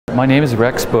My name is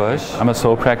Rex Bush. I'm a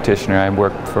sole practitioner. I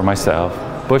work for myself.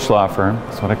 Bush Law Firm,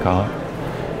 that's what I call it.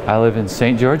 I live in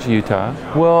St. George, Utah.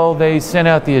 Well, they sent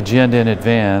out the agenda in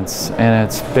advance, and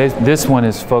this one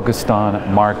is focused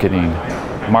on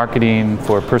marketing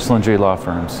for personal injury law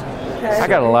firms. Okay. I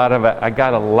got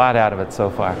a lot out of it so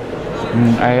far.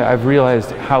 I've realized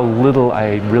how little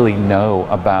I really know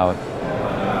about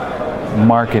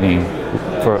marketing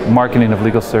of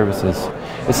legal services.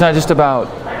 It's not just about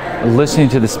listening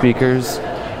to the speakers.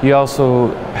 You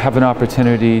also have an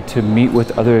opportunity to meet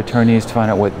with other attorneys to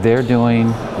find out what they're doing.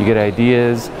 You get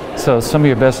ideas. So some of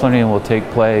your best learning will take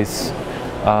place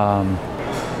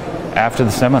after the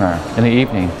seminar, in the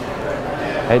evening,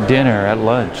 at dinner, at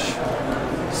lunch.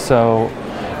 So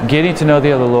getting to know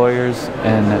the other lawyers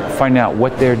and finding out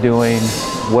what they're doing,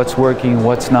 what's working,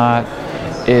 what's not,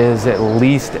 is at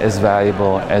least as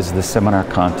valuable as the seminar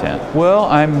content. Well,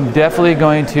 I'm definitely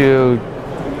going to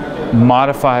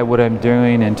modify what I'm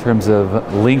doing in terms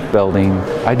of link building.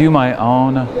 I do my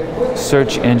own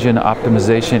search engine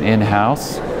optimization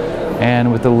in-house,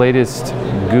 and with the latest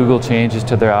Google changes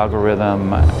to their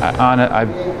algorithm,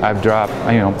 I've dropped,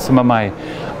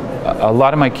 a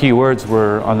lot of my keywords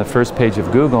were on the first page of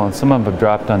Google, and some of them have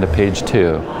dropped onto page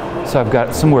 2. So I've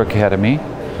got some work ahead of me.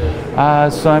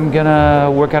 So I'm gonna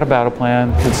work out a battle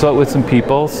plan, consult with some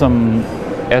people, some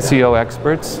SEO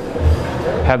experts,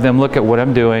 have them look at what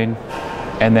I'm doing,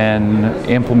 and then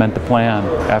implement the plan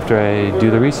after I do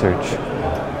the research.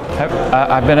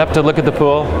 I've been up to look at the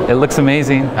pool. It looks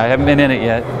amazing. I haven't been in it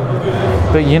yet.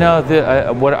 But you know,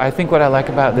 what I like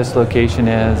about this location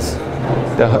is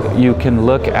you can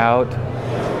look out.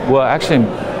 Well, actually,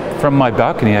 from my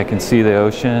balcony, I can see the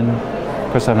ocean.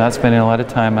 Of course, I'm not spending a lot of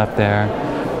time up there.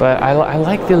 But I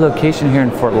like the location here in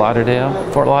Fort Lauderdale.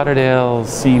 Fort Lauderdale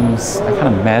seems kind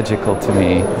of magical to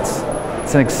me.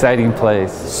 It's an exciting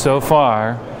place. So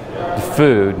far, the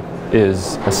food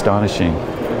is astonishing.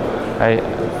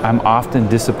 I'm often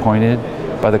disappointed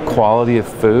by the quality of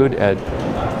food at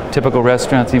typical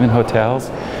restaurants, even hotels.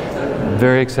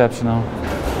 Very exceptional.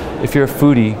 If you're a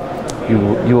foodie,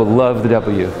 you will love the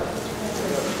W.